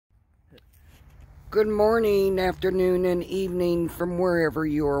Good morning, afternoon, and evening from wherever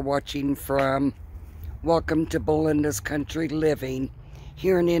you are watching from. Welcome to Belinda's Country Living.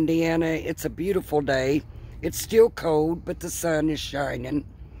 Here in Indiana, it's a beautiful day. It's still cold, but the sun is shining.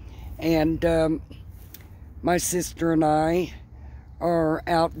 And my sister and I are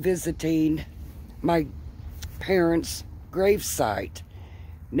out visiting my parents' gravesite.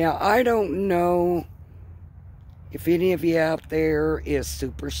 Now, I don't know if any of you out there is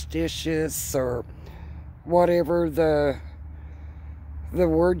superstitious or whatever the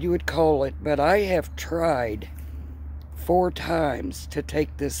word you would call it, but I have tried 4 times to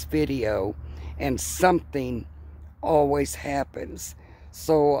take this video and something always happens.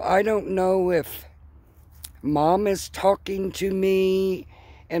 So I don't know if Mom is talking to me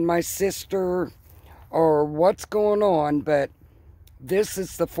and my sister or what's going on, but this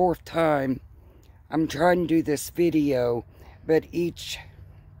is the 4th time I'm trying to do this video, but each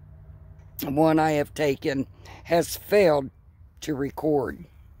one I have taken has failed to record.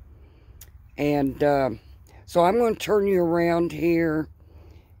 And so I'm going to turn you around here,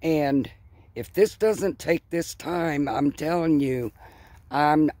 and if this doesn't take this time, I'm telling you,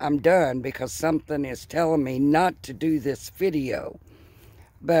 I'm done, because something is telling me not to do this video.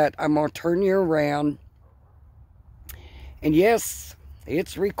 But I'm going to turn you around, and yes,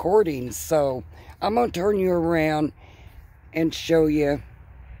 it's recording, so I'm going to turn you around and show you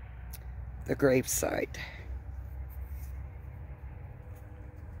the gravesite.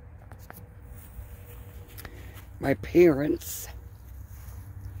 My parents,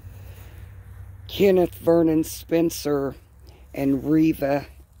 Kenneth Vernon Spencer and Reva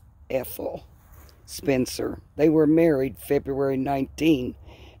Ethel Spencer. They were married February 19,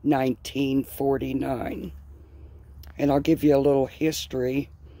 1949. And I'll give you a little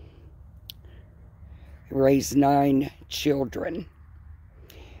history. Raised 9 children.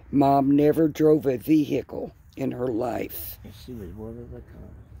 Mom never drove a vehicle in her life. And she was one of a kind.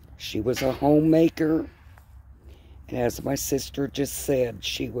 She was a homemaker. And as my sister just said,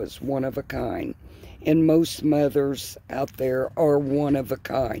 she was one of a kind. And most mothers out there are one of a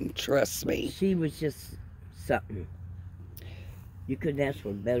kind, trust me. She was just something. You couldn't ask for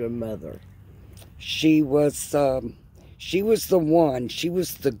a better mother. She was the one. She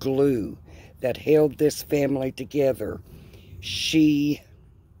was the glue that held this family together. She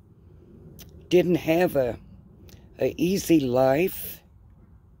didn't have a easy life.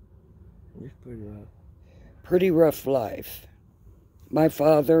 It was pretty rough. Pretty rough life. My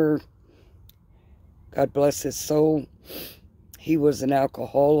father, God bless his soul, he was an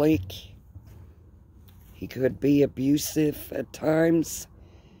alcoholic. He could be abusive at times,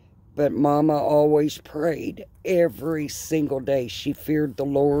 but Mama always prayed every single day. She feared the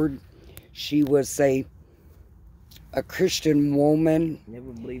Lord. She was a Christian woman.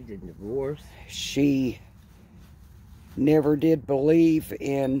 Never believed in divorce. She never did believe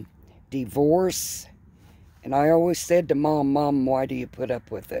in divorce. And I always said to Mom, Mom, why do you put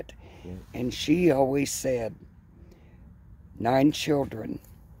up with it? Yeah. And she always said, 9 children.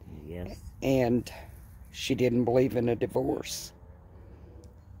 Yes. And she didn't believe in a divorce.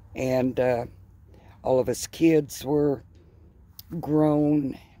 And all of us kids were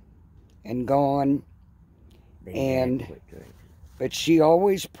grown and gone. But she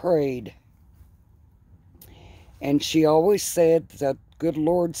always prayed. And she always said, the good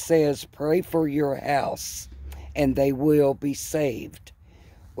Lord says, pray for your house and they will be saved.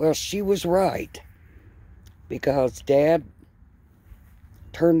 Well, she was right, because Dad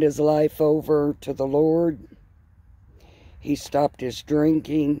turned his life over to the Lord. He stopped his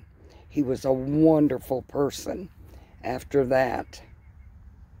drinking. He was a wonderful person after that.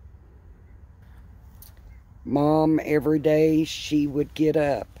 Mom, every day she would get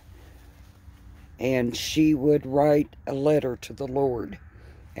up and she would write a letter to the Lord,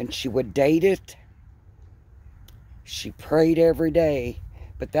 and she would date it. She prayed every day,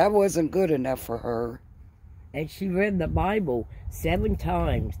 but that wasn't good enough for her. And she read the Bible 7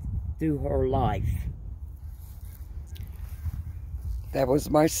 times through her life. That was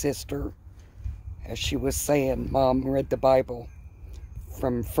my sister. As she was saying, Mom read the Bible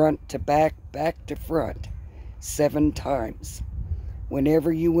from front to back, back to front, 7 times.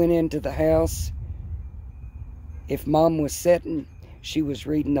 Whenever you went into the house, if Mom was sitting, she was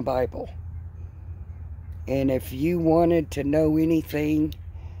reading the Bible. And if you wanted to know anything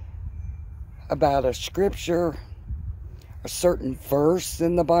about a scripture, a certain verse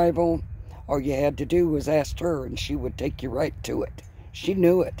in the Bible, all you had to do was ask her, and she would take you right to it. She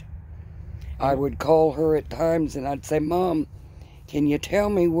knew it. I would call her at times and I'd say, Mom, can you tell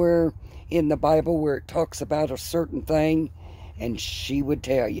me where in the Bible where it talks about a certain thing? And she would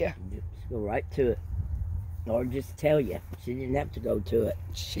tell you. go right to it. Or just tell you. She didn't have to go to it.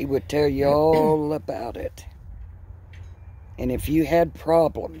 She would tell you all about it. And if you had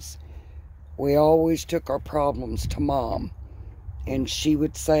problems, we always took our problems to Mom. And she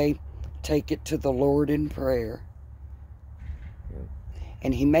would say, take it to the Lord in prayer.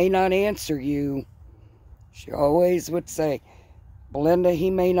 And He may not answer you. She always would say, Belinda, He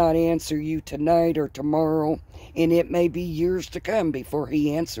may not answer you tonight or tomorrow, and it may be years to come before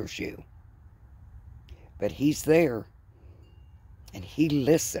He answers you. But He's there, and He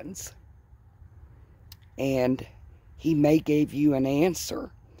listens. And He may give you an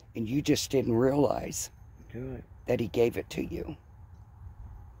answer, and you just didn't realize that He gave it to you.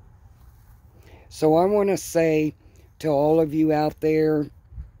 So I want to say to all of you out there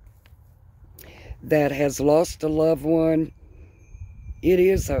that has lost a loved one, it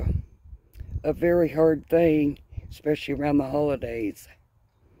is a very hard thing, especially around the holidays.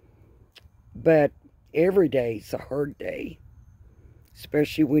 But every day is a hard day,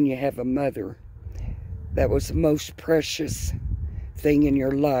 especially when you have a mother that was the most precious thing in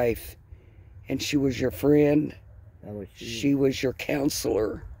your life, and she was your friend. She was your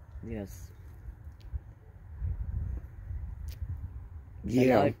counselor. Yes.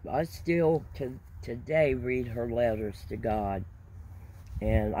 Yeah. And I still today read her letters to God.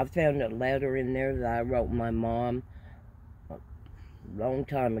 And I found a letter in there that I wrote my mom a long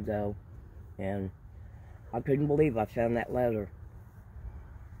time ago. And I couldn't believe I found that letter.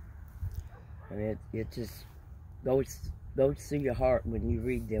 And it just goes through your heart when you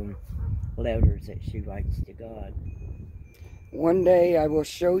read them letters that she writes to God. One day I will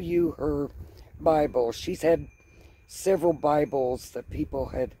show you her Bible. She's had several Bibles that people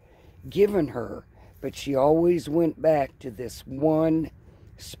had given her, but she always went back to this one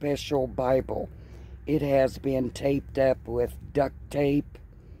special Bible. It has been taped up with duct tape.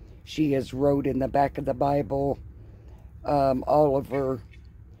 She has wrote in the back of the Bible all of her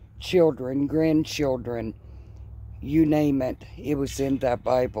children, grandchildren, you name it, it was in that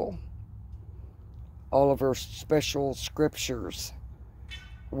Bible. All of her special scriptures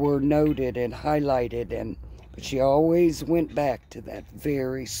were noted and highlighted, but she always went back to that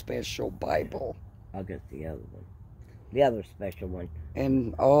very special Bible. I'll get the other one. The other special one.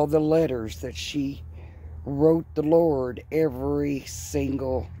 And all the letters that she wrote the Lord every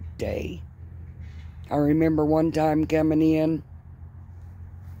single day. I remember one time coming in,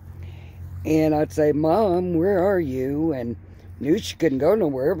 and I'd say, Mom, where are you? And knew she couldn't go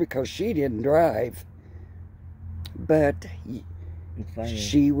nowhere because she didn't drive. But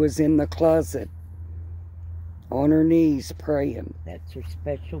she was in the closet on her knees praying. That's her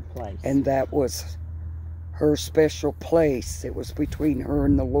special place. And that was her special place. It was between her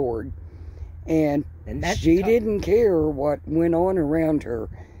and the Lord. And she didn't care what went on around her.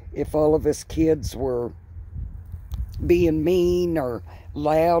 If all of us kids were being mean or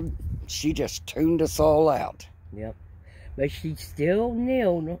loud, she just tuned us all out. Yep. But she still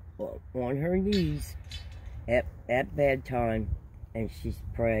kneeled on her knees at bedtime, and she's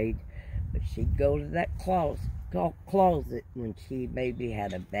prayed. But she'd go to that closet when she maybe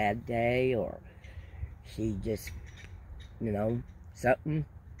had a bad day, or she just, something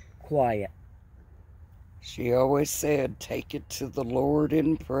quiet. She always said, take it to the Lord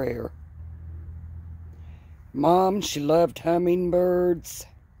in prayer. Mom, she loved hummingbirds.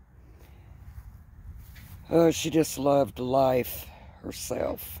 She just loved life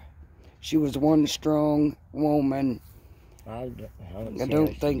herself. She was one strong woman. I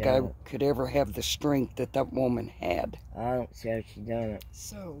don't think I could ever have the strength that woman had. I don't see how she done it.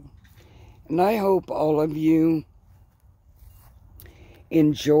 So, and I hope all of you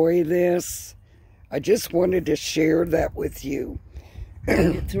enjoy this. I just wanted to share that with you.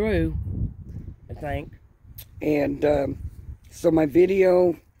 Get through, I think. And so my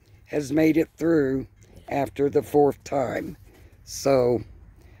video has made it through after the 4th time. So,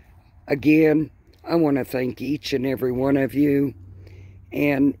 again, I want to thank each and every one of you.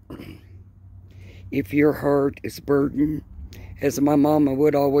 And if your heart is burdened, as my mama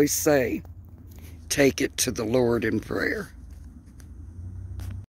would always say, take it to the Lord in prayer.